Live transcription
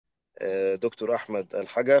Dr. Ahmed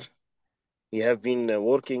Elhagar. He have been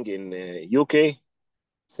working in UK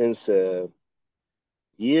since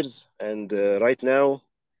years, and right now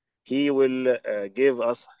he will give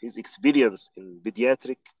us his experience in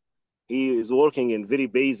pediatric. He is working in very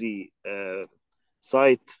busy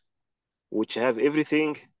site, which have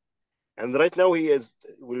everything. And right now he is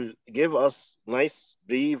will give us nice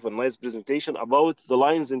brief and nice presentation about the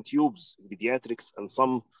lines and tubes in pediatrics and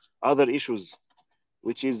some other issues,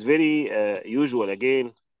 which is very usual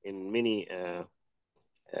again in many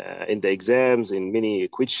in the exams, in many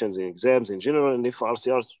questions in exams in general, and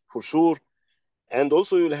FRCRs for sure. And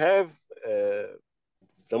also you'll have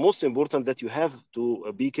the most important that you have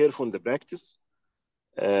to be careful in the practice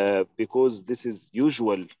because this is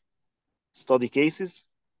usual study cases.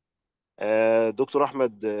 Dr.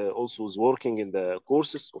 Ahmed also is working in the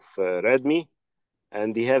courses of RADME,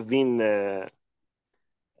 and they have been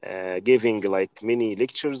giving like many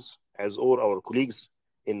lectures as all our colleagues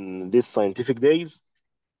in these scientific days.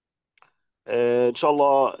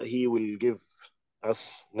 Inshallah, he will give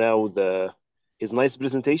us now his nice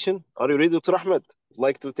presentation. Are you ready, Dr. Ahmed?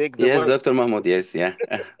 Like to take the Yes, mic? Dr. Mahmoud. Yes, yeah.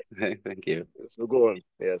 Thank you. So go on.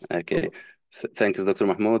 Yes. Okay. Thanks, Dr.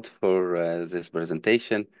 Mahmoud, for this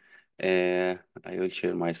presentation. I will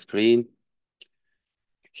share my screen.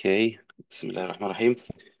 Okay. Bismillah ar-Rahman ar-Rahim.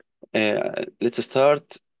 Let's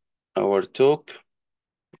start our talk.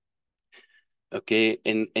 Okay.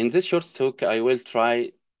 In this short talk, I will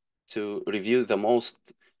try to review the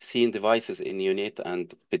most seen devices in neonate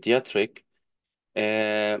and pediatric.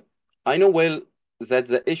 I know well that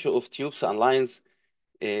the issue of tubes and lines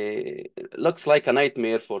looks like a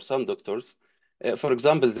nightmare for some doctors. For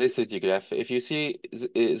example, this radiograph. If you see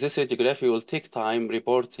this radiograph, you will take time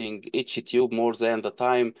reporting each tube more than the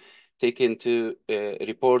time taken to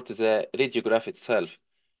report the radiograph itself.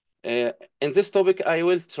 In this topic, I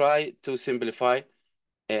will try to simplify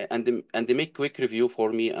and make quick review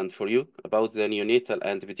for me and for you about the neonatal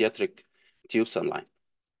and pediatric tubes and line.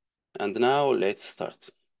 And now let's start.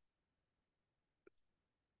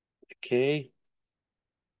 Okay.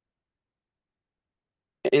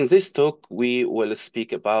 In this talk, we will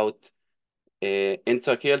speak about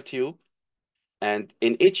intracheal tube, and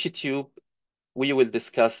in each tube, we will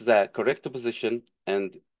discuss the correct position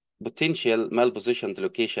and potential malpositioned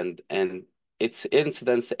location and its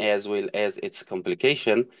incidence as well as its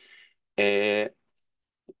complication. In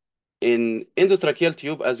endotracheal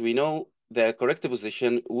tube, as we know, the correct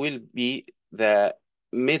position will be the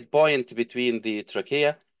midpoint between the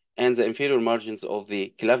trachea and the inferior margins of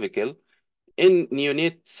the clavicle. In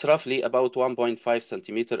neonates, roughly about 1.5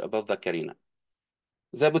 centimeter above the carina.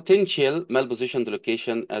 The potential malpositioned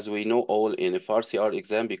location, as we know all in FRCR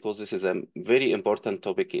exam, because this is a very important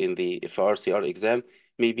topic in the FRCR exam,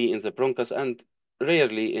 maybe in the bronchus and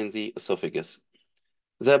rarely in the esophagus.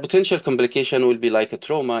 The potential complication will be like a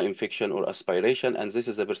trauma, infection, or aspiration, and this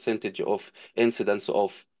is a percentage of incidence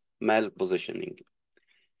of malpositioning.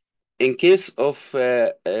 In case of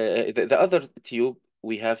the other tube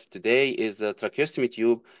we have today is a tracheostomy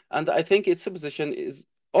tube, and I think its position is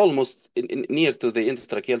almost near to the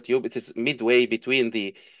endotracheal tube. It is midway between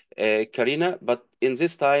the carina, but in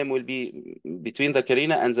this time will be between the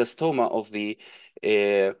carina and the stoma of the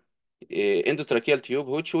endotracheal tube,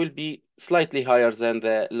 which will be slightly higher than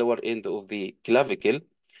the lower end of the clavicle.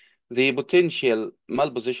 The potential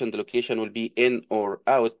malpositioned location will be in or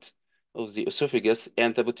out of the esophagus,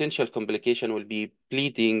 and the potential complication will be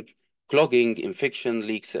bleeding, clogging, infection,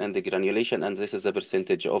 leaks, and the granulation, and this is a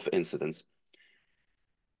percentage of incidence.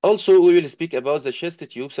 Also, we will speak about the chest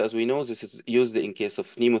tubes. As we know, this is used in case of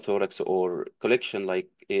pneumothorax or collection like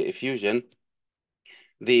effusion.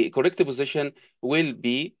 The correct position will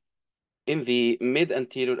be in the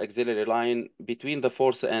mid-anterior axillary line between the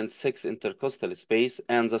fourth and sixth intercostal space,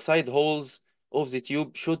 and the side holes of the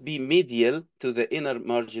tube should be medial to the inner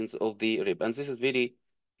margins of the rib, and this is very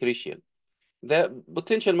crucial. The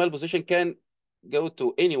potential malposition can go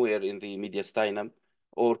to anywhere in the mediastinum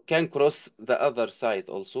or can cross the other side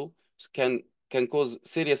also, can cause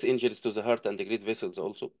serious injuries to the heart and the great vessels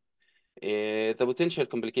also. The potential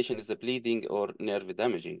complication is the bleeding or nerve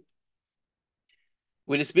damaging.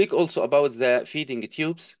 We'll speak also about the feeding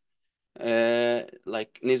tubes,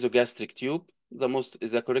 like nasogastric tube.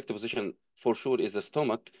 The correct position for sure is the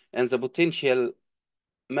stomach, and the potential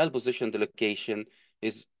malpositioned location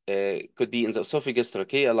is could be in the esophagus,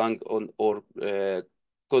 trachea, lung, or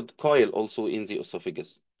could coil also in the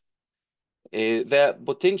esophagus. The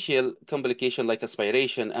potential complication like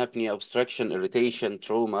aspiration, apnea, obstruction, irritation,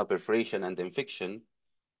 trauma, perforation, and infection.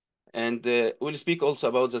 And we'll speak also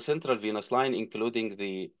about the central venous line, including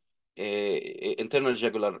the internal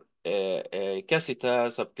jugular catheter,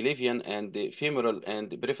 subclavian, and femoral and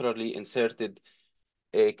peripherally inserted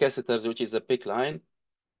catheters, which is a PICC line.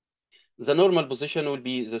 The normal position will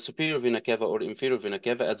be the superior vena cava or inferior vena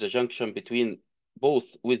cava at the junction between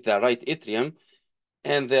both with the right atrium,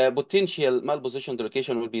 and the potential malpositioned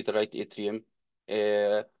location will be the right atrium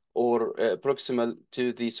or proximal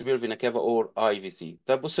to the superior vena cava or IVC.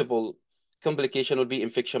 The possible complication will be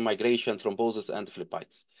infection, migration, thrombosis, and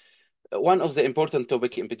phlebitis. One of the important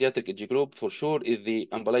topic in pediatric age group for sure is the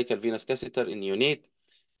umbilical venous catheter in neonate.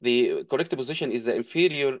 The correct position is the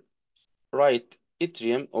inferior right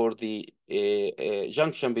atrium or the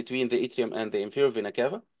junction between the atrium and the inferior vena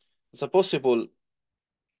cava. The possible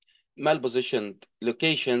malpositioned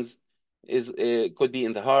locations is could be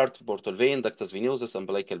in the heart, portal vein, ductus venosus,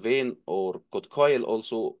 umbilical vein, or could coil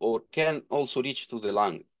also, or can also reach to the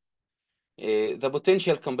lung. The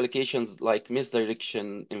potential complications like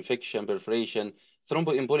misdirection, infection, perforation,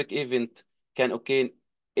 thromboembolic event can occur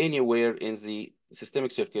anywhere in the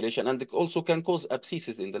systemic circulation, and it also can cause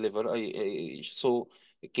abscesses in the liver. I saw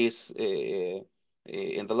a case in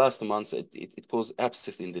the last months, it caused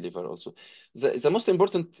abscess in the liver also. The most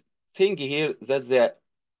important thing here that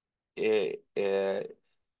the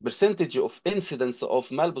percentage of incidence of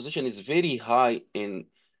malposition is very high in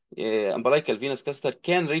umbilical venous catheter,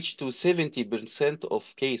 can reach to 70%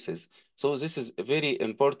 of cases. So this is a very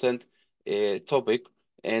important topic.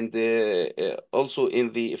 And also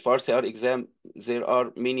in the FRCR exam, there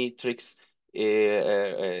are many tricks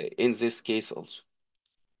in this case also.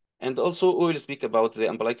 And also we will speak about the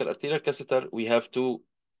umbilical arterial catheter. We have two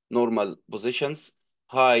normal positions,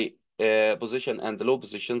 high position and low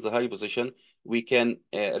position. The high position we can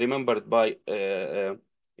remember it by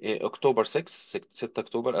October 6th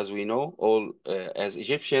October, as we know, all as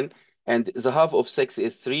Egyptian. And the half of 6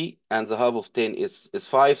 is 3, and the half of 10 is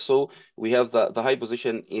 5. So we have the high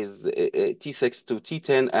position is T6 to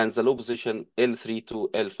T10, and the low position L3 to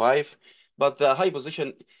L5. But the high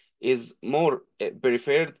position is more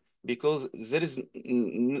preferred because there is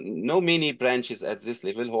no many branches at this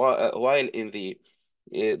level, while in the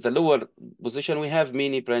lower position we have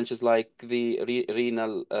many branches like the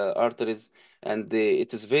renal arteries, and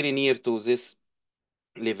it is very near to this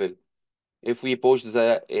level if we push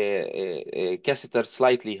the catheter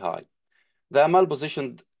slightly high. The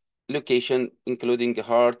malpositioned location, including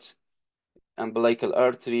heart, umbilical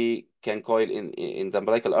artery, can coil in the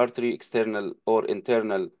umbilical artery, external or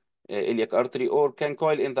internal iliac artery, or can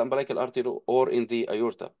coil in the umbilical artery or in the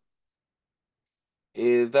aorta.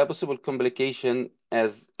 The possible complication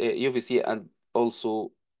as UVC and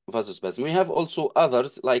also vasospasm. We have also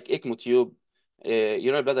others like ECMO tube,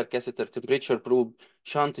 urinary bladder catheter, temperature probe,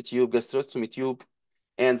 shunt tube, gastrostomy tube,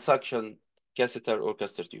 and suction catheter or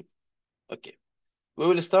catheter tube. Okay, we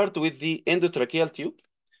will start with the endotracheal tube.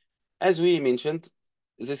 As we mentioned,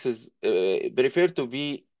 this is preferred to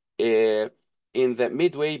be in the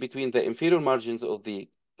midway between the inferior margins of the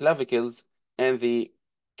clavicles and the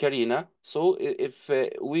carina. So if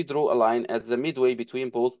we draw a line at the midway between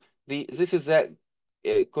both, this is the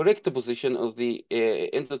correct position of the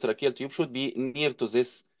endotracheal tube should be near to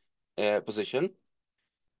this position,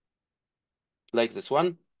 like this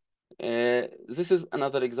one. This is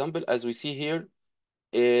another example, as we see here.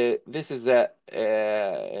 This is the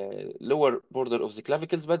lower border of the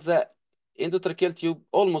clavicles, but the endotracheal tube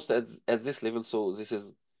almost at this level. So this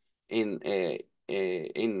is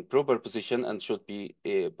in proper position and should be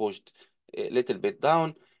pushed a little bit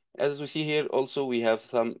down. As we see here, also we have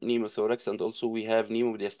some pneumothorax, and also we have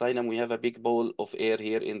pneumomediastinum. We have a big ball of air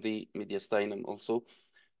here in the mediastinum also.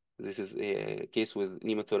 This is a case with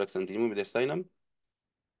pneumothorax and pneumomediastinum.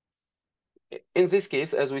 In this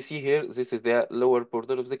case, as we see here, this is the lower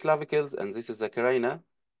border of the clavicles, and this is the carina.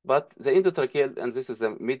 But the endotracheal, and this is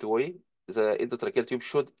the midway, the endotracheal tube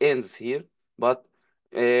should ends here. But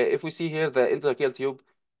if we see here, the endotracheal tube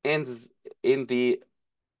ends in the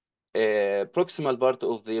proximal part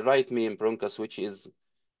of the right main bronchus, which is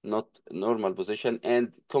not normal position,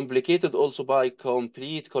 and complicated also by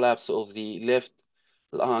complete collapse of the left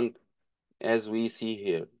lung, as we see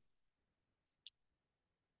here.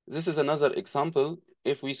 This is another example.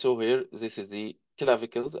 If we saw here, this is the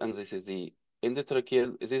clavicles and this is the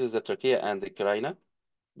endotracheal, this is the trachea and the carina.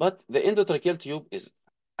 But the endotracheal tube is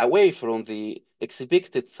away from the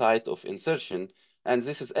expected site of insertion, and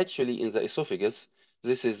this is actually in the esophagus.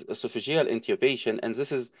 This is esophageal intubation, and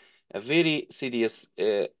this is a very serious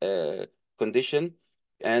condition.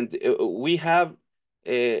 And we have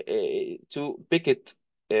to pick it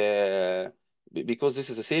because this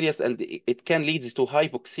is a serious and it can lead to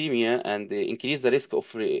hypoxemia and increase the risk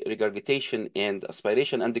of regurgitation and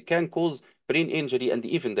aspiration, and it can cause brain injury and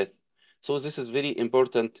even death. So this is very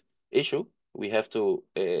important issue. We have to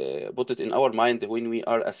put it in our mind when we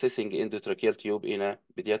are assessing endotracheal tube in a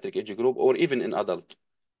pediatric age group or even in adult.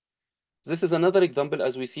 This is another example,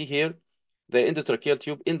 as we see here, the endotracheal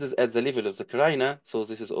tube ends at the level of the carina. So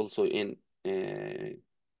this is also in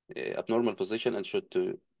abnormal position and should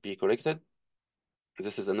to be corrected.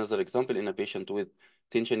 This is another example in a patient with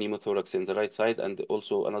tension pneumothorax in the right side and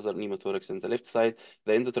also another pneumothorax in the left side.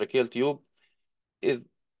 The endotracheal tube is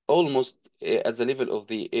almost at the level of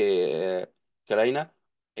the carina.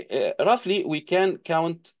 Roughly, we can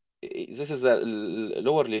count, this is a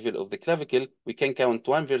lower level of the clavicle, we can count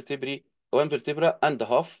one vertebra and a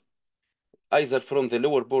half, either from the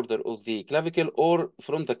lower border of the clavicle or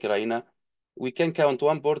from the carina. We can count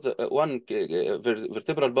one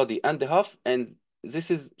vertebral body and a half, and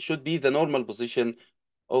this should be the normal position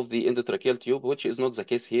of the endotracheal tube, which is not the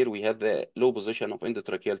case here. We have the low position of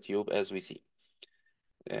endotracheal tube as we see.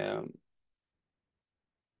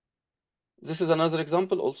 This is another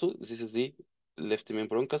example also. This is the left main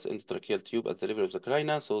bronchus endotracheal tube at the level of the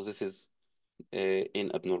carina. So this is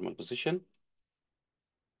in abnormal position.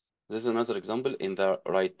 This is another example in the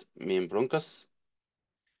right main bronchus.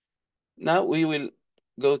 Now we will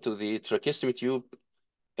go to the tracheostomy tube.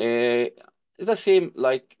 The same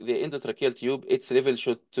like the endotracheal tube, its level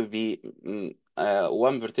should to be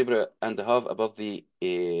one vertebra and a half above the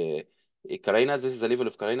carina. This is the level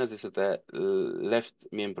of carina. This is the left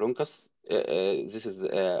main bronchus. This is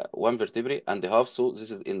one vertebrae and a half, so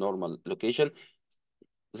this is in normal location.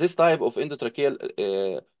 This type of endotracheal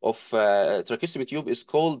tracheostomy tube is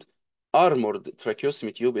called armored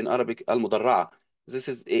tracheostomy tube, in Arabic al-mudarra'a. This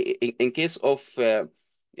is in case of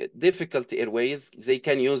difficult airways, they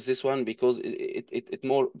can use this one because it's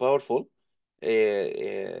more powerful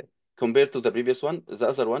compared to the previous one. The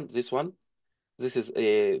other one, this one, this is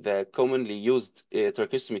the commonly used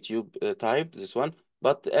tracheostomy tube type, this one.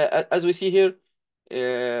 But as we see here,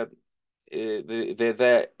 the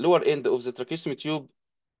lower end of the tracheostomy tube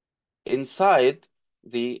inside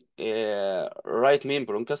the right main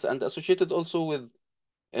bronchus and associated also with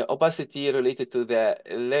opacity related to the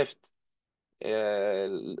left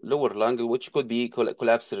lower lung, which could be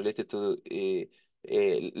collapse related to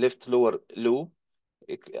left lower lobe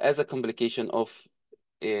as a complication of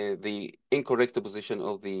the incorrect position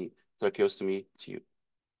of the tracheostomy tube.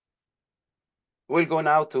 We'll go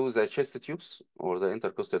now to the chest tubes or the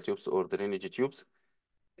intercostal tubes or drainage tubes.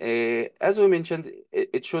 As we mentioned,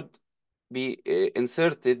 it should be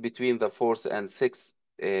inserted between the fourth and sixth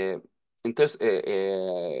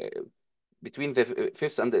between the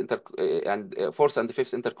fifth and the fourth and the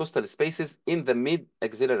fifth intercostal spaces in the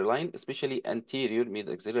mid-axillary line, especially anterior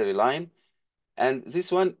mid-axillary line. And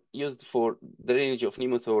this one used for drainage of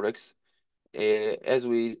pneumothorax, as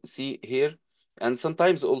we see here, and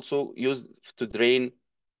sometimes also used to drain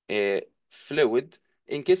fluid.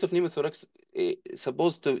 In case of pneumothorax,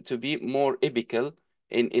 supposed to be more apical.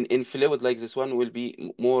 In fluid like this one will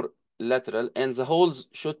be more lateral, and the holes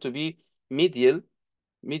should to be medial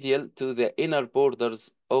to the inner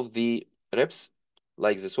borders of the ribs,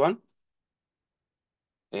 like this one.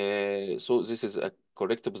 So this is a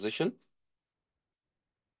correct position.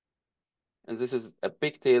 And this is a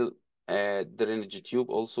pigtail drainage tube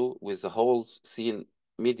also with the holes seen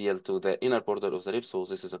medial to the inner border of the rib. So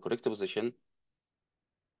this is a correct position.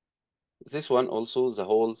 This one also, the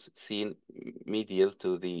holes seen medial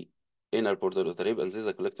to the inner border of the rib, and this is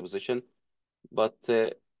a correct position. But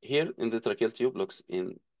here in the tracheal tube looks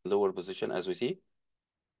in lower position as we see.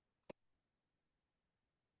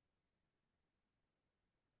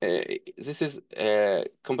 This is a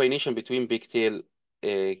combination between pigtail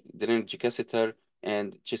drainage catheter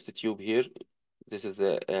and chest tube here. This is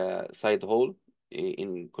a side hole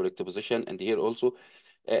in correct position, and here also.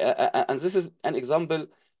 And this is an example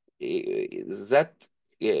that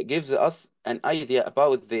gives us an idea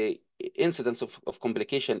about the incidence of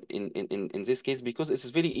complication in this case, because it's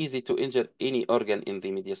very easy to injure any organ in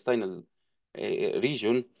the mediastinal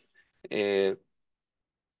region.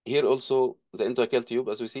 Here also the endotracheal tube,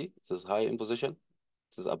 as we see, this is high in position.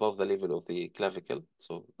 This is above the level of the clavicle,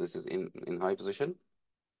 so this is in high position.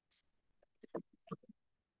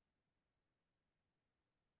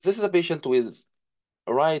 This is a patient with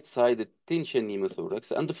right-sided tension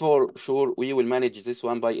pneumothorax, and for sure we will manage this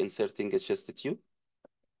one by inserting a chest tube.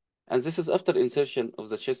 And this is after insertion of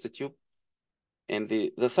the chest tube, and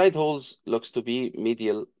the side holes looks to be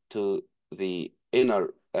medial to the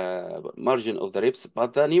inner margin of the ribs,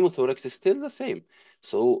 but the pneumothorax is still the same.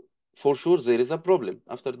 So for sure there is a problem.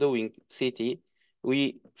 After doing CT,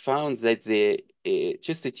 we found that the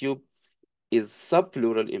chest tube is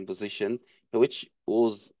subpleural in position, which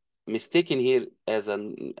was mistaken here as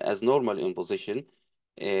normal in position.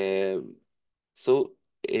 So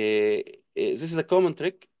this is a common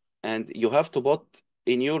trick, and you have to put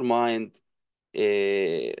in your mind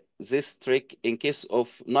this trick in case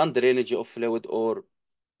of non-drainage of fluid or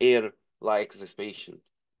air like this patient.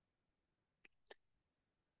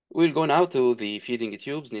 We'll go now to the feeding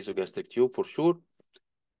tubes, nasogastric tube for sure.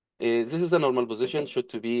 This is a normal position, should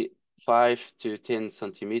to be 5 to 10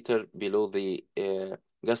 centimeter below the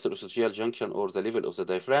gastroesophageal junction or the level of the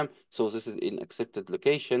diaphragm. So this is in accepted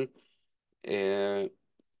location. This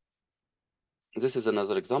is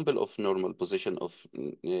another example of normal position of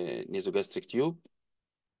nasogastric tube.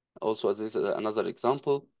 Also, this is another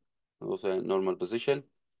example of a normal position.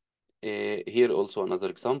 Here also another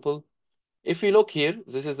example. If we look here,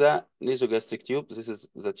 this is a nasogastric tube. This is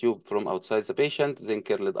the tube from outside the patient, then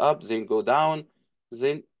curled up, then go down,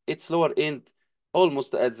 then its lower end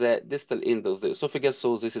almost at the distal end of the esophagus.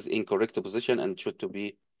 So this is incorrect position and should to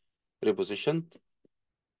be repositioned.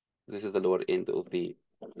 This is the lower end of the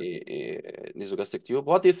nasogastric tube.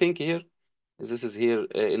 What do you think here? This is here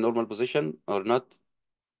in normal position or not?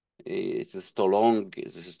 Is this too long?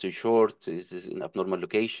 Is this too short? Is this in abnormal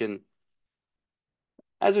location?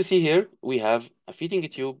 As we see here, we have a feeding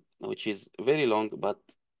tube, which is very long, but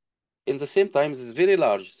in the same time, this is very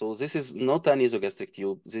large. So this is not a nasogastric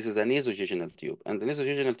tube. This is a nasojejunal tube. And the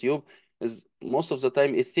nasojejunal tube is most of the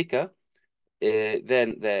time is thicker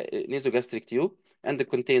than the nasogastric tube, and it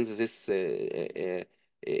contains this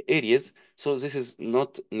areas. So this is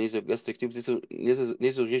not nasogastric tube. This is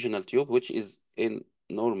nasojejunal tube, which is in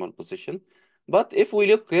normal position. But if we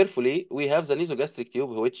look carefully, we have the nasogastric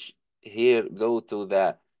tube, which here go to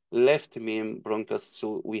the left main bronchus.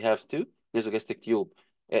 So we have two nasogastric tube,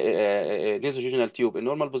 nasojejunal tube in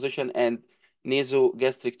normal position and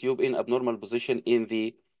nasogastric tube in abnormal position in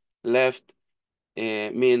the left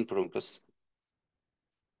main bronchus.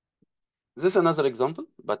 This is another example,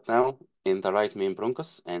 but now in the right main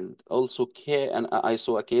bronchus, and also and I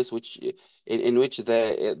saw a case which in which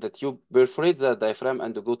the tube perforates the diaphragm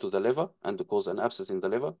and go to the liver and cause an abscess in the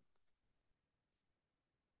liver.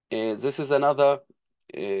 This is another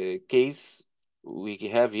case. We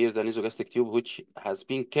have here the nasogastric tube which has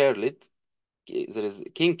been curled. There is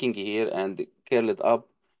kinking here and curled up.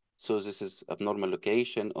 So this is abnormal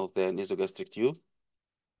location of the nasogastric tube.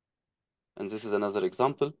 And this is another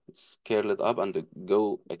example. It's curled up and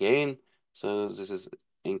go again. So this is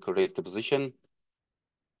incorrect position.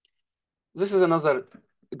 This is another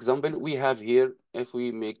example we have here. If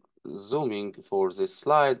we make zooming for this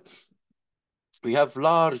slide, we have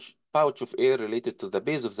large pouch of air related to the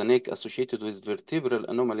base of the neck associated with vertebral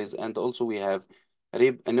anomalies, and also we have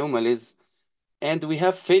rib anomalies, and we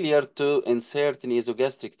have failure to insert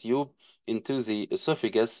nasogastric tube into the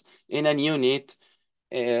esophagus in a neonate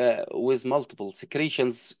with multiple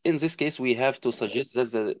secretions. In this case, we have to suggest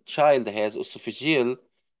that the child has esophageal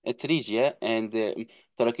atresia and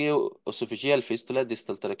tracheoesophageal fistula,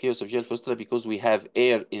 distal tracheoesophageal fistula, because we have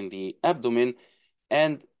air in the abdomen.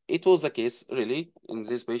 And it was the case, really, in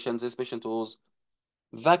this patient. This patient was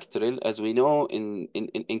Vactral, as we know, in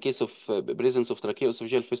case of presence of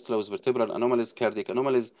tracheoesophageal fistula with vertebral anomalies, cardiac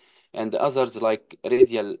anomalies, and others like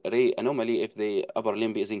radial ray anomaly, if the upper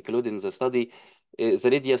limb is included in the study, the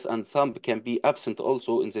radius and thumb can be absent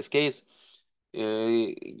also in this case.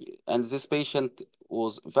 And this patient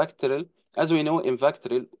was Vactral. As we know, in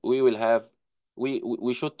Vactral,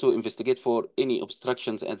 we should to investigate for any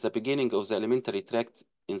obstructions at the beginning of the alimentary tract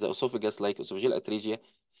in the esophagus, like esophageal atresia,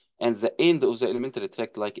 and the end of the alimentary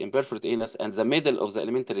tract like imperforate anus, and the middle of the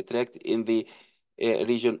alimentary tract in the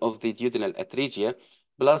region of the duodenal atresia,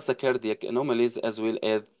 plus the cardiac anomalies as well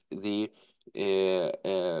as the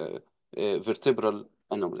vertebral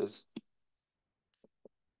anomalies.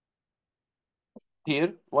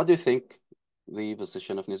 Here, what do you think the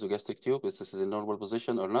position of nasogastric tube? Is this a normal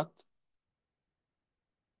position or not?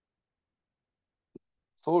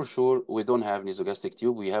 For sure, we don't have nasogastric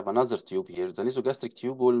tube. We have another tube here. The nasogastric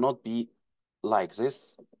tube will not be like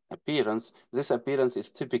this appearance. This appearance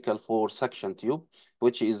is typical for suction tube,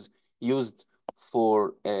 which is used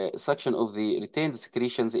for suction of the retained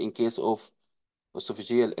secretions in case of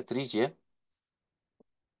esophageal atresia.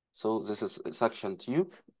 So this is a suction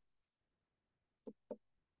tube.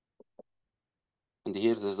 And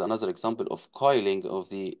here there's another example of coiling of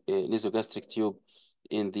the nasogastric tube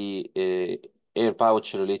in the air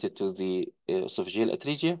pouch related to the esophageal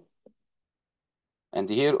atresia. And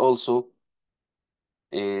here also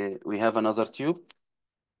we have another tube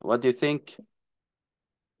What do you think?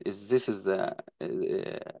 Is this is a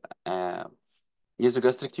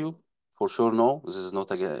nasogastric tube? For sure, no. This is not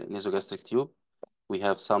a nasogastric tube. We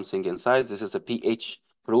have something inside. This is a pH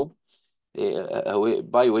probe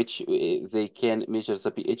by which they can measure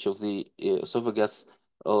the pH of the esophagus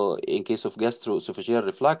in case of gastroesophageal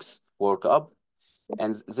reflux, work up.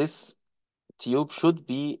 And this tube should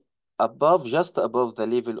be above, just above the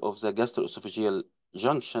level of the gastroesophageal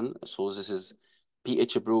junction. So this is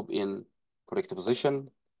pH probe in correct position.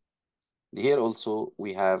 Here also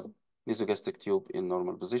we have nasogastric tube in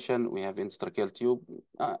normal position. We have endotracheal tube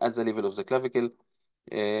at the level of the clavicle,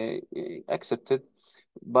 accepted.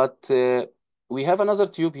 But we have another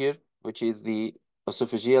tube here, which is the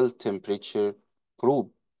esophageal temperature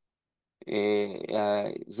probe.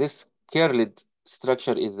 This curled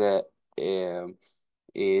structure is a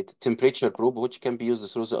temperature probe, which can be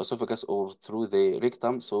used through the esophagus or through the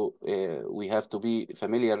rectum. So we have to be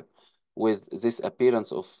familiar with this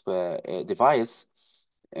appearance of device.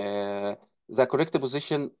 The correct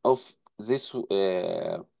position of this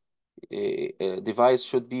device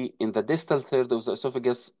should be in the distal third of the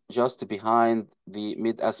esophagus, just behind the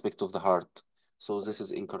mid aspect of the heart. So this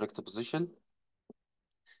is incorrect position.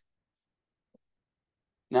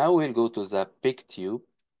 Now we'll go to the PIC tube,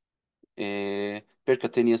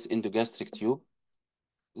 percutaneous endogastric tube.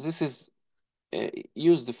 This is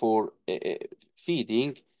used for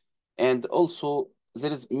feeding, and also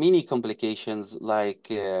there is many complications like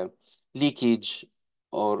leakage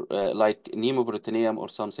or like pneumoperitoneum or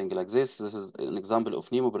something like this. This is an example of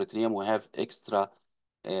pneumoperitoneum. We have extra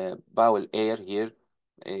bowel air here,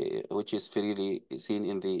 which is freely seen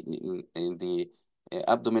in the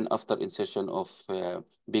abdomen after insertion of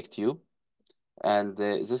big tube. And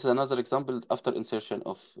this is another example after insertion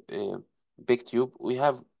of big tube. We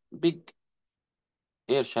have big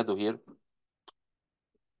air shadow here.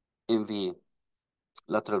 In the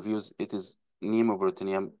lateral views, it is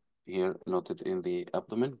pneumoperitoneum here noted in the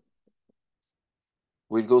abdomen.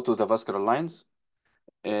 We'll go to the vascular lines.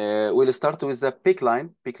 We'll start with the PIC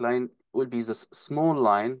line. PIC line will be the small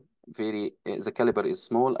line, the caliber is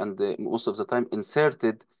small, and most of the time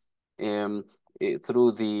inserted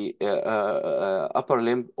through the upper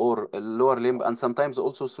limb or lower limb, and sometimes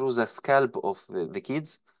also through the scalp of the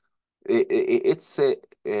kids. It's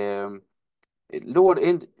lower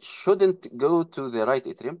end shouldn't go to the right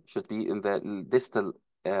atrium, should be in the distal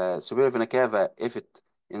superior vena cava if it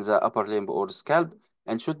in the upper limb or scalp,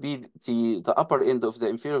 and should be the upper end of the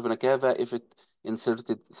inferior vena cava if it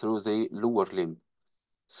inserted through the lower limb.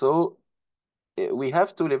 So we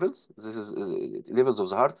have two levels. This is levels of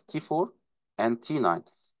the heart, T4 and T9.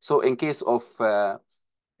 So in case of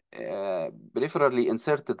peripherally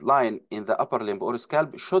inserted line in the upper limb or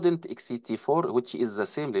scalp shouldn't exceed T4, which is the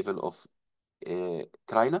same level of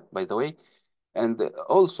carina, by the way. And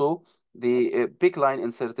also the PIC line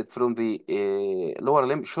inserted from the lower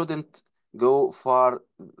limb shouldn't go far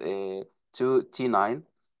to T9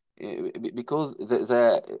 because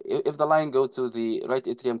if the line go to the right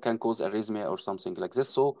atrium can cause arrhythmia or something like this.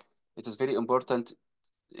 So it is very important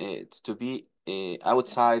to be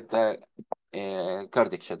outside the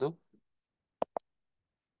cardiac shadow.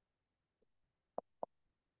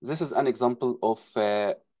 This is an example of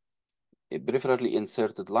a peripherally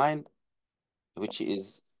inserted line, which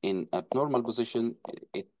is in abnormal position.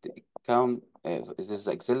 It come this is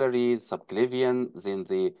axillary, subclavian, then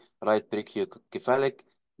the right brachiocephalic,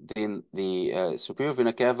 then the superior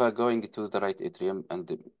vena cava going to the right atrium,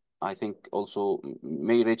 and I think also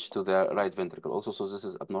may reach to the right ventricle also. So this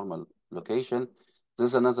is abnormal location. This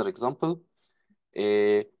is another example.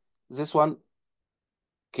 This one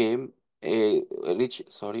came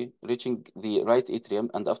reaching the right atrium,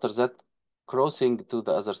 and after that crossing to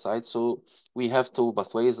the other side. So we have two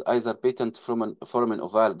pathways, either patent foramen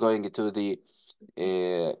oval going to the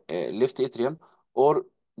left atrium or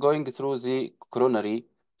going through the coronary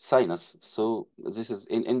sinus. So this is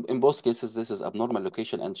in both cases, this is abnormal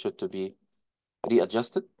location and should to be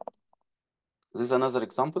readjusted. This is another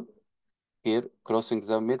example here, crossing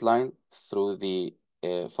the midline through the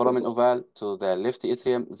foramen oval to the left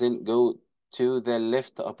atrium, then go to the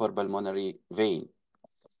left upper pulmonary vein.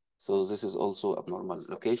 So this is also abnormal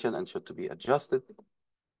location and should to be adjusted.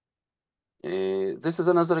 This is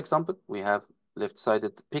another example. We have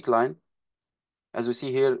left-sided PIC line. As we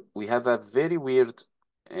see here, we have a very weird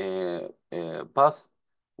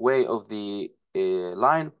pathway of the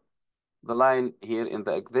line. The line here in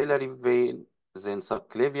the axillary vein, then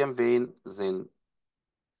subclavian vein, then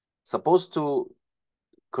supposed to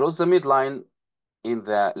cross the midline in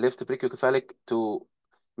the left brachiocephalic to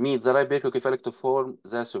meet the right brachiocephalic to form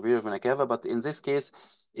the superior vena cava. But in this case,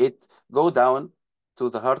 it go down to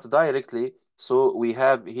the heart directly. So we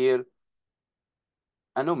have here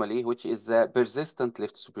anomaly, which is the persistent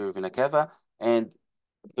left superior vena cava, and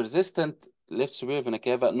persistent left superior vena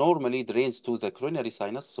cava normally drains to the coronary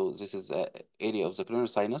sinus. So this is an area of the coronary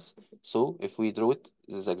sinus. So if we draw it,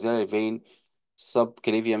 this is axillary vein,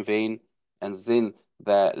 subclavian vein, and then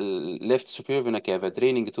the left superior vena cava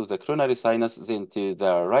draining to the coronary sinus, then to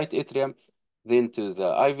the right atrium, then to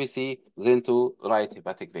the IVC, then to right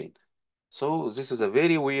hepatic vein. So this is a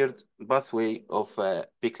very weird pathway of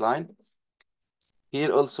PICC line.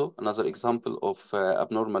 Here also another example of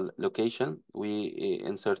abnormal location. We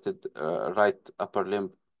inserted right upper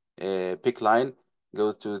limb PICC line,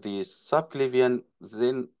 go to the subclavian,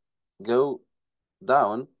 then go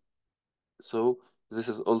down. So this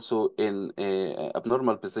is also in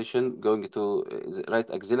abnormal position, going to the right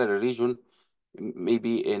axillary region,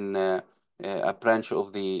 maybe in a branch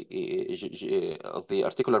of the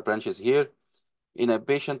articular branches here. In a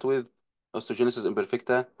patient with osteogenesis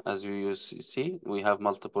imperfecta, as you see, we have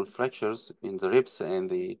multiple fractures in the ribs and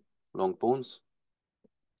the long bones.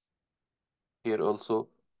 Here also,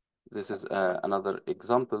 this is another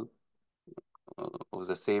example of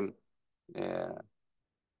the same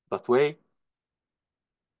pathway.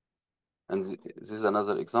 And this is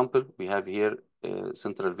another example. We have here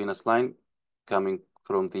central venous line coming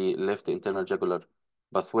from the left internal jugular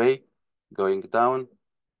pathway, going down.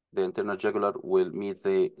 The internal jugular will meet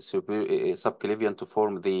the subclavian to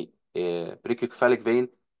form the brachiocephalic vein.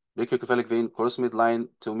 Brachiocephalic vein cross midline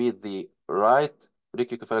to meet the right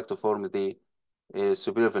brachiocephalic to form the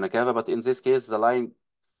superior vena cava. But in this case, the line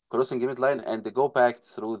crossing midline and they go back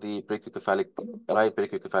through the right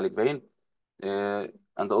brachiocephalic vein.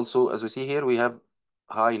 And also, as we see here, we have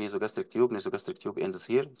high nasogastric tube. Nasogastric tube ends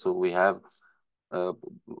here. So we have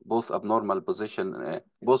both abnormal position,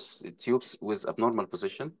 both tubes with abnormal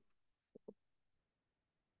position.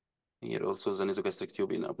 Here also the nasogastric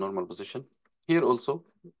tube in abnormal position. Here also,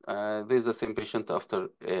 there's the same patient after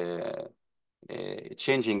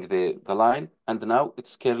changing the line, and now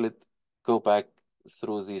it's curled, go back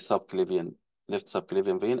through the subclavian, left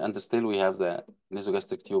subclavian vein, and still we have the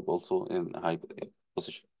nasogastric tube also in high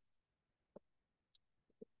position.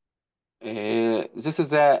 This is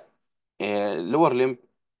the lower limb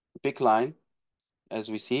PICC line, as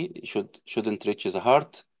we see, shouldn't reach the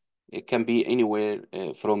heart. It can be anywhere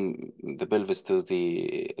from the pelvis to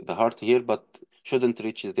the heart here, but shouldn't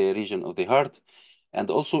reach the region of the heart, and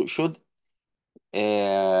also should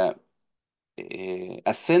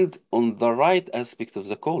ascend on the right aspect of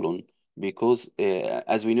the colon, because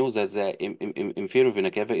as we know that the inferior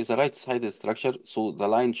vena cava is a right-sided structure, so the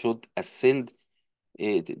line should ascend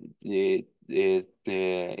in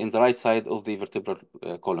the right side of the vertebral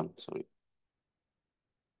column. Sorry.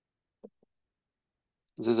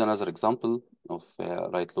 This is another example of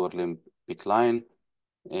right lower limb PICC line.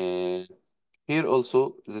 Here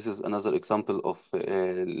also, this is another example of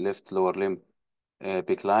left lower limb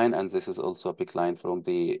PICC line, and this is also a PICC line from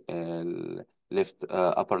the left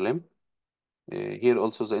upper limb. Here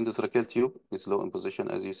also the endotracheal tube is low in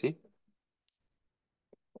position, as you see.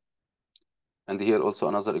 And here also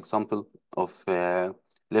another example of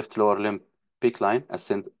left lower limb PICC line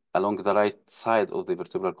ascend along the right side of the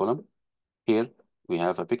vertebral column. Here we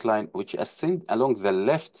have a PICC line which ascend along the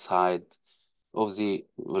left side of the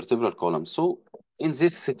vertebral column. So in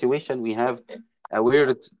this situation, we have a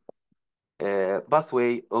weird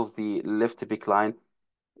pathway of the left PICC line.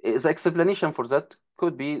 The explanation for that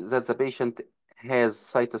could be that the patient has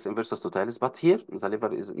situs inversus totalis, but here the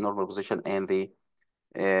liver is in normal position and the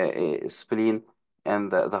spleen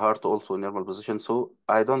and the heart also in normal position. So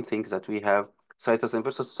I don't think that we have situs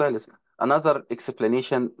inversus totalis. Another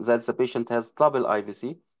explanation that the patient has double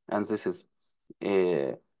IVC, and this is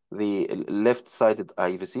the left-sided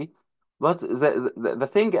IVC. But the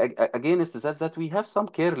thing again is that we have some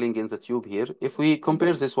curling in the tube here. If we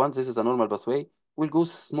compare this one, this is a normal pathway, we'll go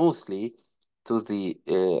smoothly to the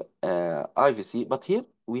IVC, but here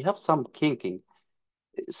we have some kinking.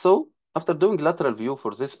 So after doing lateral view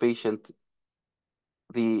for this patient,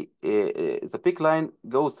 the PICC line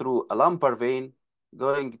go through a lumbar vein,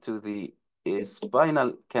 going to the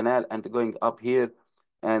spinal canal and going up here.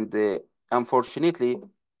 And unfortunately,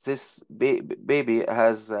 this baby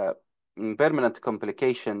has permanent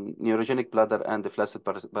complication, neurogenic bladder and flaccid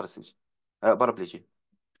paraplegia.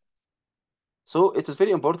 So it is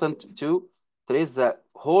very important to trace the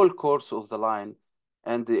whole course of the line.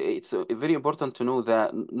 And it's very important to know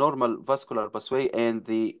the normal vascular pathway and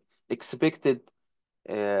the expected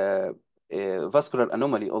vascular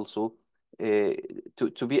anomaly also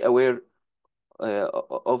to be aware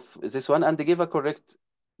of this one and give a correct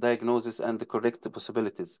diagnosis and the correct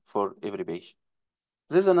possibilities for every patient.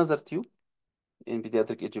 This is another tube in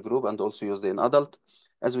pediatric age group and also used in adult.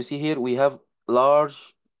 As we see here, we have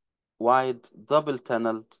large, wide,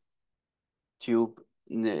 double-tunneled tube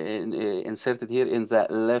inserted here in the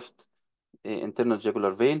left internal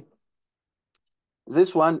jugular vein.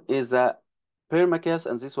 This one is a permacast,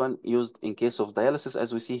 and this one used in case of dialysis.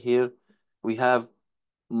 As we see here, we have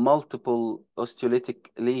multiple osteolytic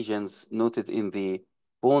lesions noted in the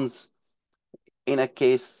bones. In a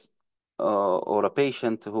case or a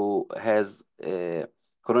patient who has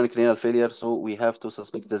chronic renal failure, so we have to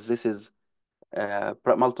suspect that this is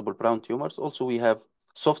multiple brown tumors. Also, we have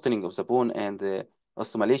softening of the bone and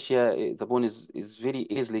osteomalacia. The bone is very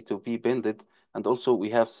easily to be bended. And also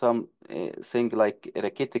we have some thing like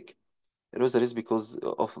rachitic rosaries because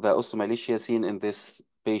of the osteomalacia seen in this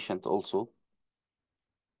patient also.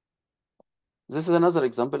 This is another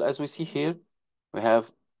example. As we see here, we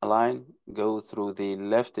have a line go through the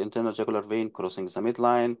left internal jugular vein, crossing the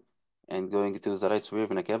midline, and going to the right superior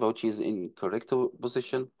vena cava, which is in correct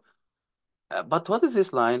position. But what is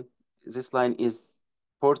this line? This line is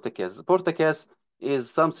portacase. Portacase is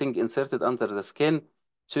something inserted under the skin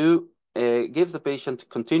to give the patient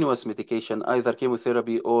continuous medication, either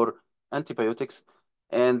chemotherapy or antibiotics.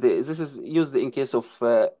 And this is used in case of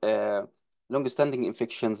long-standing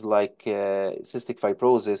infections like cystic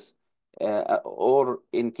fibrosis, or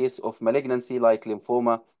in case of malignancy like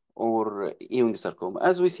lymphoma or Ewing sarcoma.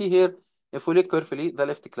 As we see here, if we look carefully, the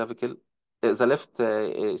left clavicle, the left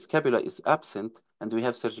scapula is absent, and we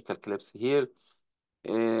have surgical clips here.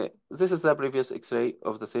 This is a previous X-ray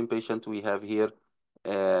of the same patient. We have here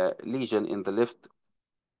lesion in the left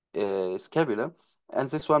scapula, and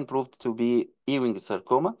this one proved to be Ewing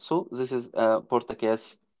sarcoma. So this is a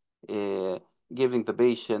portacase giving the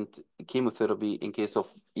patient chemotherapy in case of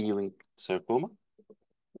Ewing sarcoma,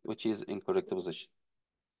 which is in correct position.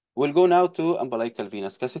 We'll go now to umbilical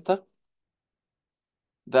venous catheter.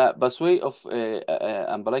 The pathway of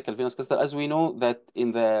umbilical venous catheter, as we know that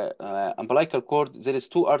in the umbilical cord, there is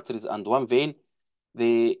two arteries and one vein.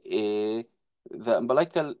 The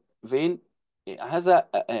umbilical vein has a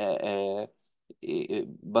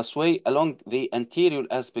pathway along the anterior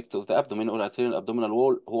aspect of the abdomen or anterior abdominal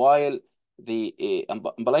wall, while the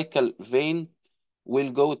umbilical vein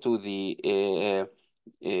will go to the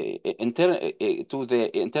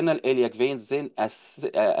internal iliac veins, then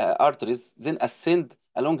arteries, then ascend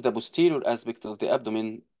along the posterior aspect of the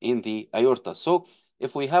abdomen in the aorta. So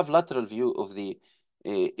if we have lateral view of the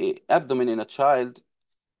abdomen in a child,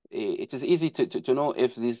 it is easy to know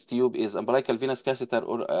if this tube is umbilical venous catheter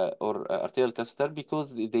or arterial catheter, because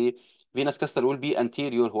the venous catheter will be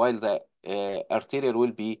anterior while the arterial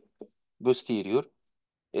will be posterior.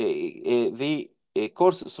 The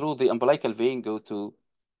course through the umbilical vein go to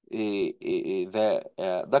the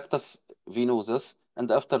ductus venosus,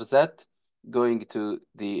 and after that going to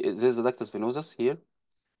there's a ductus venosus here,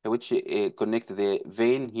 which connect the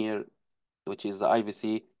vein here, which is the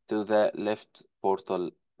IVC, to the left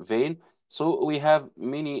portal vein. So we have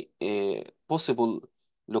many possible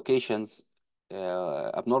locations.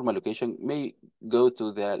 Abnormal location may go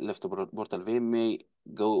to the left portal vein, may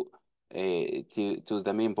go to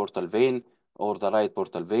the main portal vein or the right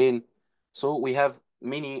portal vein. So we have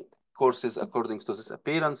many courses according to this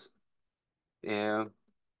appearance. Here,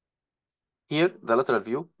 the lateral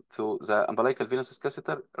view. So the umbilical venous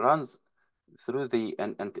catheter runs through the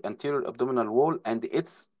anterior abdominal wall, and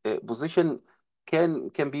its position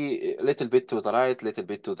can be a little bit to the right, little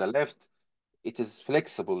bit to the left. It is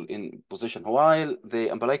flexible in position, while the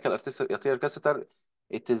umbilical arterial catheter,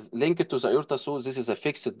 it is linked to the aorta, so this is a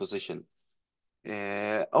fixed position.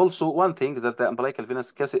 Also, one thing that the umbilical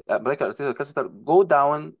umbilical arterial catheter go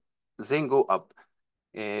down, then go up.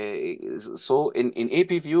 So in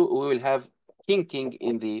AP view, we will have kinking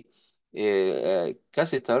in the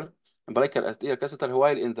catheter, umbilical arterial catheter,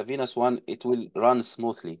 while in the venous one, it will run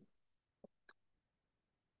smoothly.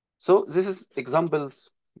 So this is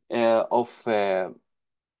examples of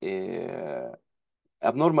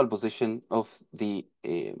abnormal position of the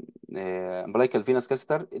umbilical venous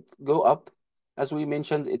catheter. It go up. As we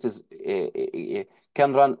mentioned, it is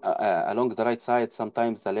can run along the right side,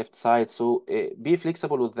 sometimes the left side. So be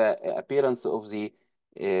flexible with the appearance of the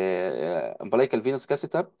umbilical venous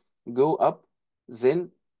catheter. Go up,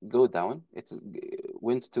 then go down. It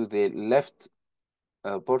went to the left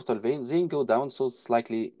portal vein, then go down, so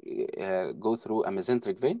slightly go through a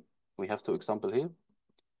mesenteric vein. We have two example here.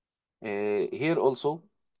 Here also,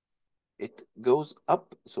 it goes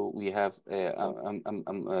up, so we have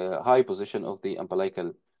a high position of the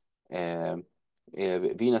umbilical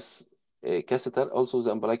venous catheter, also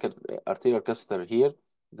the umbilical arterial catheter here.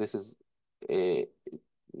 This is T12,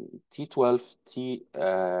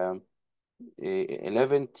 T11,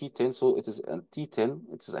 T10. So it is a T10.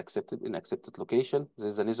 It is accepted in accepted location. There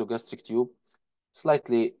is a nasogastric tube,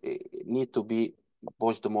 slightly need to be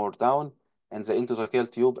pushed more down, and the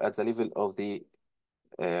endotracheal tube at the level of the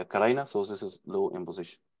carina. So this is low in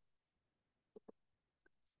position.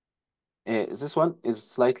 This one is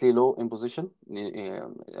slightly low in position,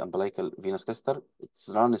 umbilical venous catheter. It's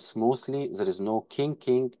run smoothly. There is no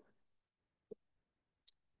kinking.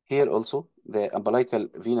 Here also, the umbilical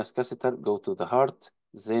venous catheter go to the heart,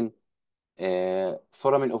 then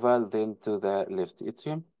foramen ovale, then to the left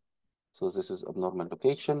atrium. So this is abnormal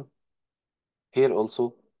location. Here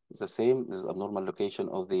also the same. This is abnormal location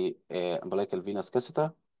of the umbilical venous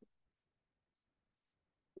catheter.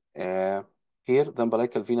 Here the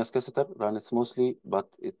umbilical venous catheter runs smoothly,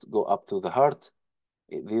 but it go up to the heart.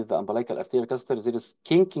 The umbilical arterial catheter, there is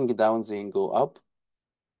kinking down, then go up,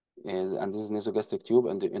 and this is nasogastric tube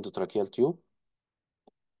and the endotracheal tube.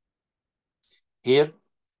 Here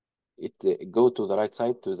it go to the right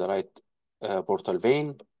side, to the right portal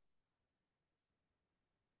vein.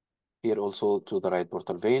 Here also to the right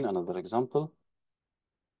portal vein, another example.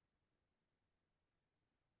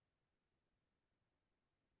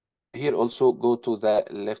 Here also go to the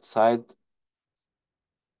left side,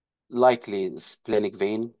 likely splenic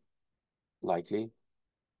vein, likely.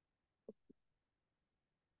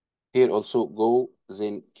 Here also go,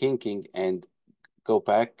 then kinking and go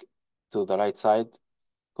back to the right side.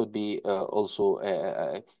 Could be also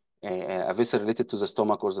a vessel related to the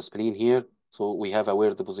stomach or the spleen here. So we have a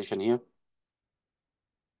weird position here.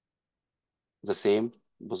 The same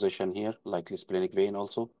position here, likely splenic vein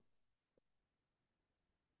also.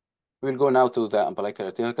 We'll go now to the umbilical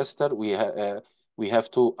arterial catheter. We have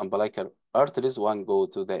two umbilical arteries. One go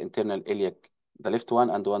to the internal iliac, the left one,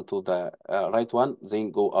 and one to the right one. Then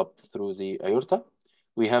go up through the aorta.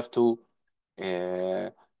 We have two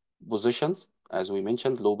positions, as we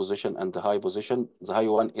mentioned, low position and the high position. The high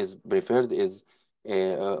one is preferred is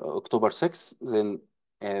October 6. Then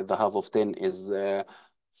the half of 10 is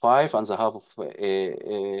 5, and the half of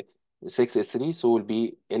 6 is 3. So will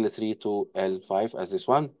be L3 to L5 as this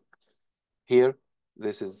one. Here,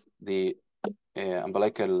 this is the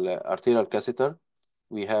umbilical arterial catheter.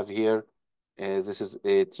 We have here, this is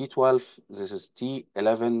T12, this is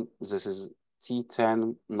T11, this is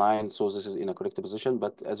T10, 9, so this is in a correct position.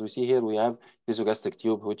 But as we see here, we have nasogastric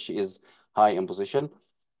tube, which is high in position.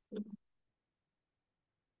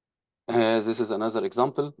 This is another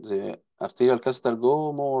example. The arterial catheter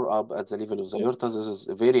go more up at the level of the aorta. This is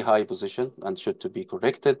a very high position and should to be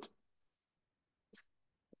corrected.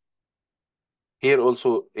 Here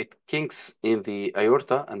also it kinks in the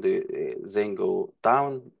aorta and then go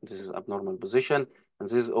down. This is abnormal position. And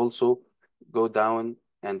this also go down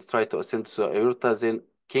and try to ascend to the aorta, then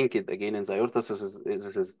kink it again in the aorta. So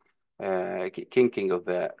this is kinking of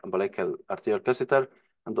the umbilical arterial catheter.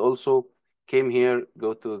 And also came here,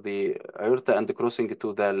 go to the aorta and crossing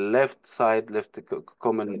to the left side, left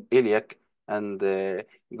common iliac, and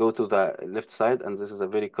go to the left side. And this is a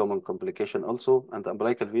very common complication also. And the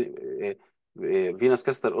umbilical venous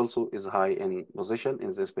catheter also is high in position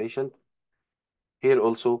in this patient. Here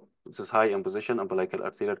also, this is high in position, umbilical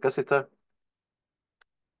arterial catheter.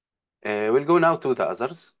 We'll go now to the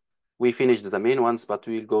others. We finished the main ones, but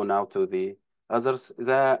we'll go now to the others.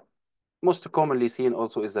 The most commonly seen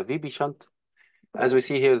also is the VB shunt. As we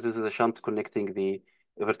see here, this is a shunt connecting the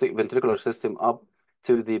ventricular system up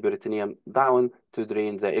to the peritoneum, down to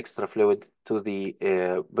drain the extra fluid to the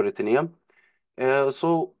peritoneum.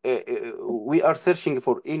 So we are searching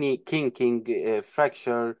for any kinking,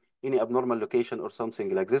 fracture, any abnormal location or something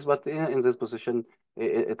like this. But in this position,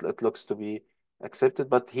 it looks to be accepted.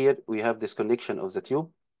 But here we have this connection of the tube.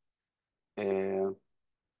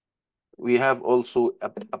 We have also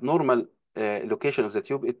abnormal location of the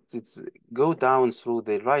tube. It's go down through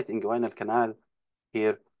the right inguinal canal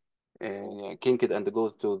here, kinked and go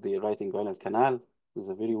to the right inguinal canal. This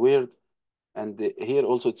is very weird. And here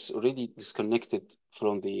also it's already disconnected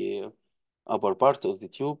from the upper part of the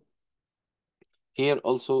tube. Here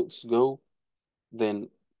also it's go, then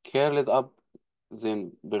curled up,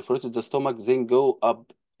 then perforated the stomach, then go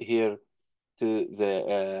up here to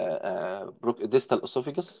the distal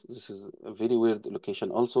esophagus. This is a very weird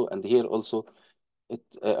location also. And here also it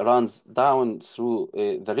runs down through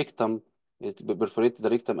the rectum. It perforates the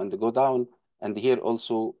rectum and go down. And here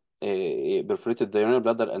also perforated the urinary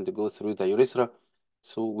bladder and go through the urethra.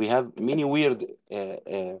 So we have many weird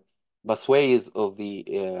pathways of the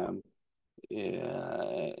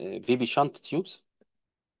VB shunt tubes.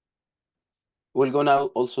 We'll go now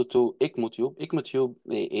also to ECMO tube. ECMO tube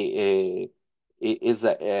is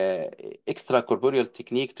a extracorporeal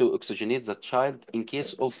technique to oxygenate the child in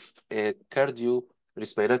case of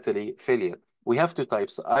cardiorespiratory failure. We have two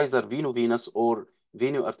types, either veno-venous or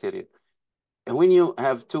veno-arterial. When you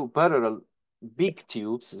have two parallel big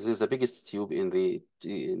tubes, this is the biggest tube in the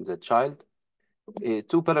child,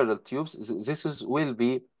 two parallel tubes, this is will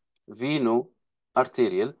be veno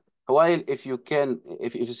arterial. While if you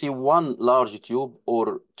see one large tube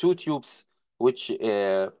or two tubes which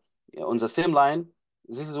on the same line,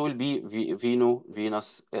 this will be veno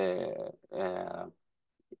venous ECMO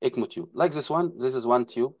tube. Like this one, this is one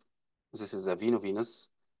tube. This is a veno venous,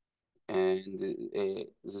 and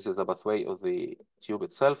this is the pathway of the tube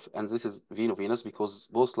itself, and this is veno venous because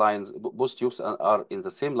both lines, both tubes are in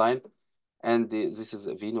the same line, and this is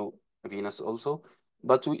a veno venous also.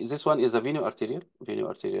 But this one is a veno arterial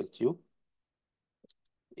tube.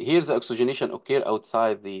 Here the oxygenation occur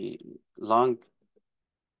outside the lung.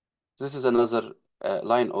 This is another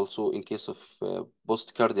line also in case of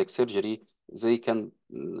post-cardiac surgery. They can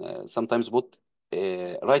sometimes put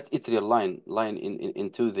right atrial line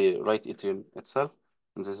into the right atrium itself,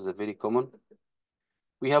 and this is a very common.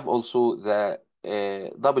 We have also the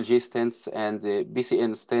double J stents and the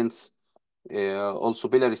BCN stents, also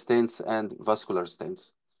biliary stents and vascular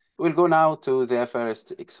stents. We'll go now to the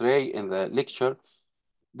first X-ray in the lecture.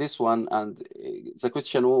 This one, and the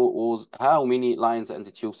question was how many lines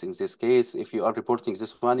and tubes in this case. If you are reporting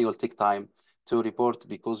this one, you will take time to report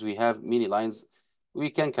because we have many lines. We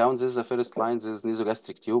can count. This is the first line. This is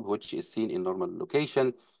nasogastric tube, which is seen in normal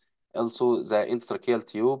location. Also the endotracheal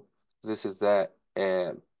tube. This is the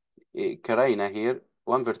carina here,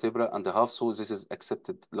 one vertebra and a half. So this is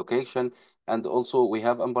accepted location. And also we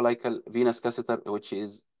have umbilical venous catheter, which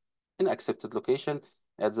is an accepted location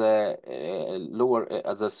at the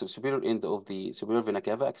at the superior end of the superior vena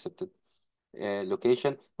cava, accepted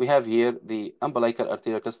location. We have here the umbilical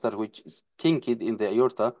arterial catheter, which is kinked in the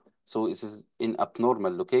aorta, so this is in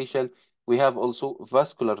abnormal location. We have also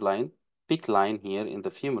vascular line, PIC line here in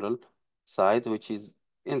the femoral side, which is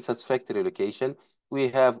in satisfactory location. We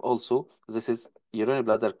have also, this is urinary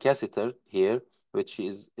bladder catheter here, which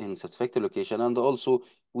is in satisfactory location, and also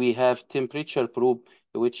we have temperature probe,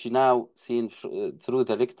 which now seen through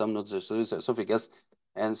the rectum, not through the esophagus,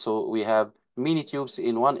 and so we have many tubes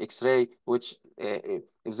in one X-ray, which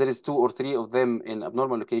if there is two or three of them in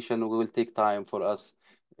abnormal location, we will take time for us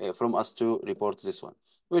from us to report this one.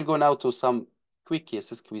 We'll go now to some quick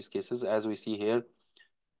cases, quiz cases, as we see here.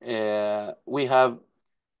 We have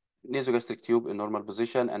nasogastric tube in normal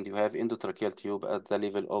position, and you have endotracheal tube at the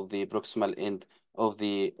level of the proximal end of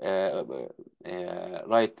the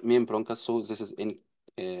right main bronchus. So this is in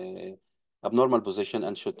abnormal position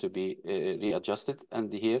and should to be readjusted.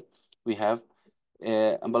 And here we have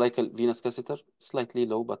umbilical venous catheter, slightly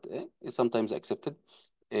low, but sometimes accepted.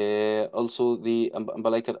 Also the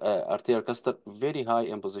umbilical arterial catheter, very high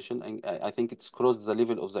in position, and I think it's crossed the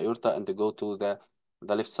level of the aorta and go to the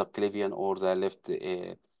left subclavian or the left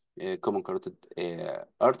common carotid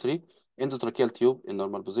artery. Endotracheal tube in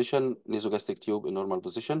normal position, nasogastric tube in normal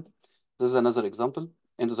position. This is another example.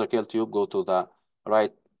 Endotracheal tube go to the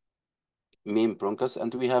right main bronchus,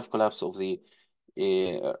 and we have collapse of the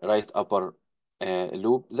right upper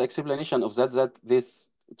loop. The explanation of that this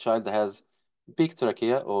child has big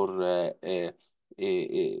trachea, or there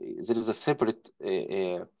is a separate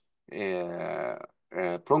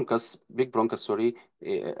bronchus, big bronchus, sorry,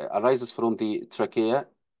 arises from the trachea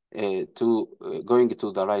to going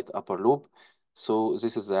to the right upper lobe. So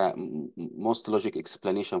this is a most logic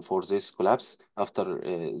explanation for this collapse after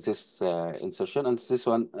this insertion, and this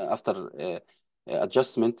one after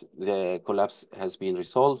adjustment, the collapse has been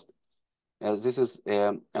resolved. This is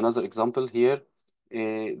another example here.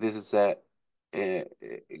 This is a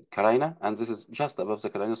carina, and this is just above the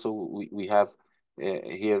carina. So we have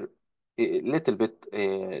here a little bit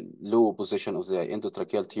low position of the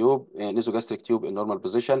endotracheal tube, nasogastric tube in normal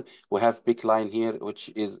position. We have PIC line here,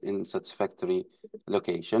 which is in satisfactory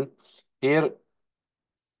location. Here,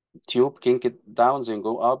 tube kinked down, then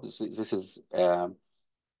go up. This is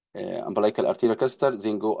umbilical arterial catheter,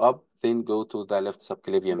 then go up, then go to the left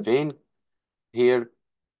subclavian vein. Here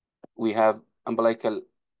we have umbilical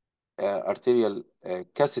arterial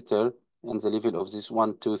catheter and the level of this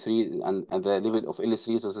 1, 2, 3, and the level of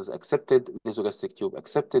L3, so this is accepted. Nasogastric tube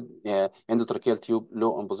accepted. Endotracheal tube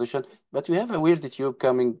low on position, but we have a weird tube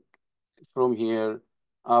coming from here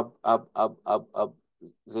up,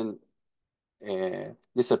 then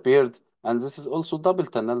disappeared. And this is also double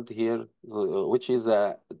tunneled here, which is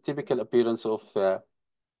a typical appearance of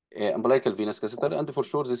umbilical venous catheter, and for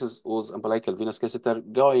sure this was umbilical venous catheter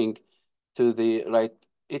going to the right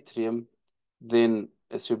atrium, then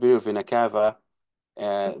a superior vena cava,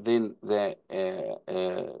 then the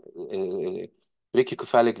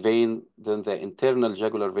brachiocephalic vein, then the internal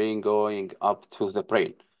jugular vein going up to the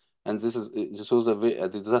brain. And this was a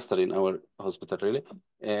disaster in our hospital, really.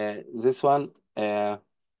 This one, we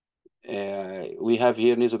have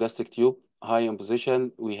here nasogastric tube, high in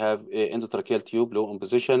position. We have endotracheal tube, low in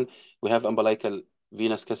position. We have umbilical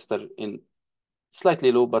venous catheter in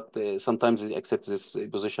slightly low, but sometimes it accepts this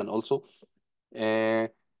position also.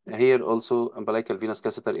 Here also umbilical venous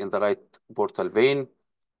catheter in the right portal vein,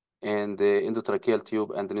 and the endotracheal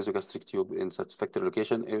tube and the nasogastric tube in satisfactory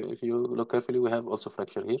location. If you look carefully, we have also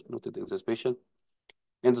fracture here noted in this patient.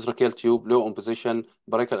 Endotracheal tube, low on position,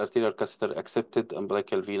 brachial arterial catheter accepted,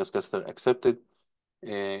 umbilical venous catheter accepted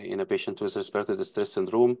in a patient with respiratory distress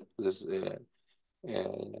syndrome. This,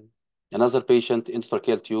 another patient,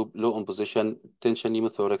 endotracheal tube, low on position, tension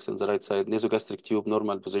pneumothorax on the right side, nasogastric tube,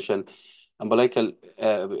 normal position, umbilical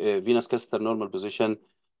venous catheter, normal position.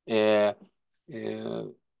 I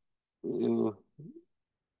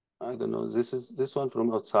don't know, this one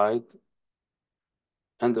from outside,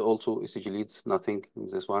 and also ECG leads, nothing in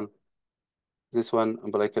this one. This one,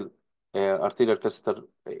 umbilical arterial catheter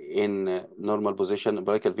in normal position,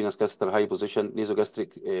 umbilical venous catheter high position,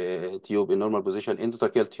 nasogastric tube in normal position,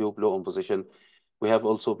 endotracheal tube low on position. We have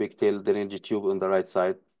also pigtail drainage tube on the right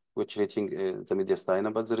side, which reaching the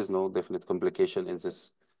mediastinum, but there is no definite complication in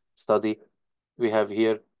this study. We have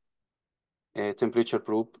here a temperature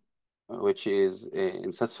probe, which is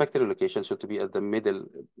in satisfactory location, so to be at the middle,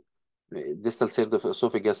 distal third of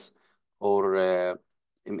esophagus or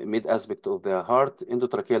mid aspect of the heart,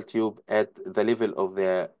 endotracheal tube at the level of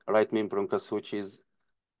the right main bronchus, which is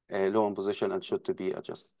low in position and should to be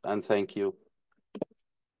adjusted. And thank you.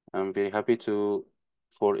 I'm very happy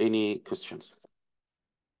for any questions.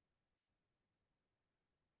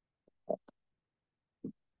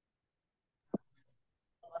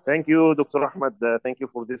 Thank you, Dr. Ahmed. Thank you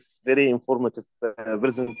for this very informative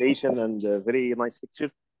presentation and very nice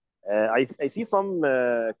lecture. I see some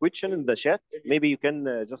question in the chat. Maybe you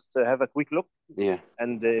can just have a quick look. Yeah.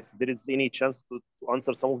 And if there is any chance to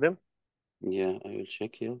answer some of them. Yeah, I will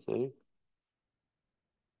check here. Sorry.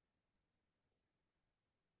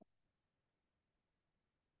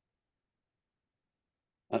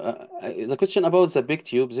 The question about the big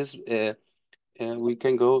tube, this we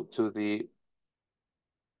can go to the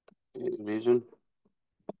region.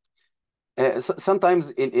 Sometimes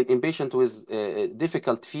in patient with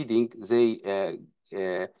difficult feeding, they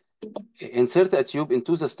insert a tube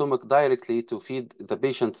into the stomach directly to feed the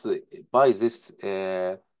patient by this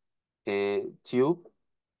tube.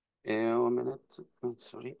 1 minute.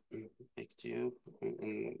 Sorry. Big tube,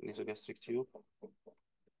 nasogastric tube.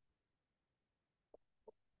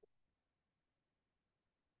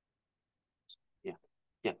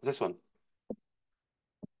 Yeah, this one.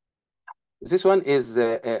 This one is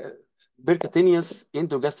percutaneous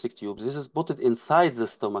endogastric tube. This is put inside the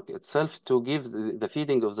stomach itself to give the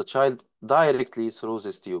feeding of the child directly through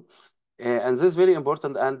this tube. And this is very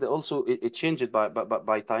important, and also it changed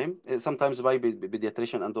by time, sometimes by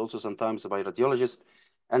pediatrician and also sometimes by radiologist.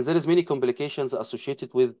 And there is many complications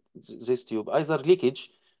associated with this tube, either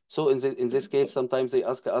leakage. So in this case, sometimes they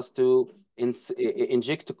ask us to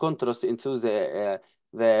inject contrast into the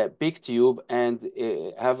big tube and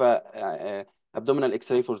have a abdominal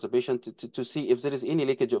X-ray for the patient to see if there is any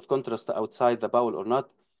leakage of contrast outside the bowel or not.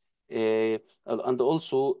 And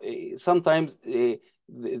also sometimes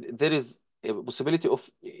there is a possibility of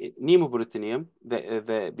pneumoperitoneum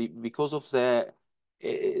because of there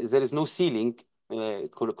is no sealing,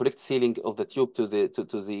 correct sealing of the tube to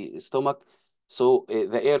the stomach. So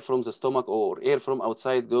the air from the stomach or air from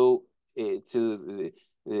outside go to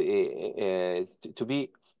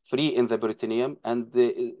be free in the peritoneum, and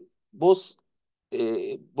both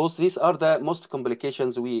these are the most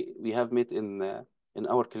complications we have met in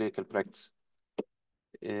our clinical practice.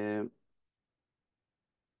 In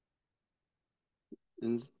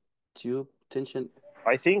tube tension.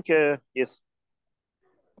 I think yes.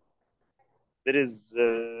 There is.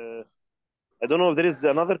 I don't know if there is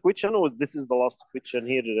another question or this is the last question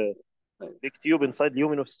here. Big tube inside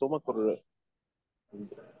lumen of stomach or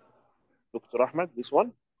Dr. Ahmed, this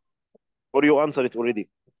one? Or you answered it already?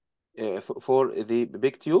 For the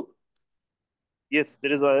big tube? Yes,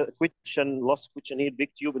 there is a question, last question here,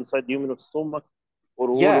 big tube inside the lumen of stomach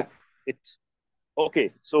or all Yeah. of it.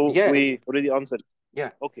 Okay, so Yeah, we already answered.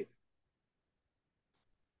 Yeah. Okay.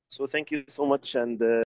 So thank you so much and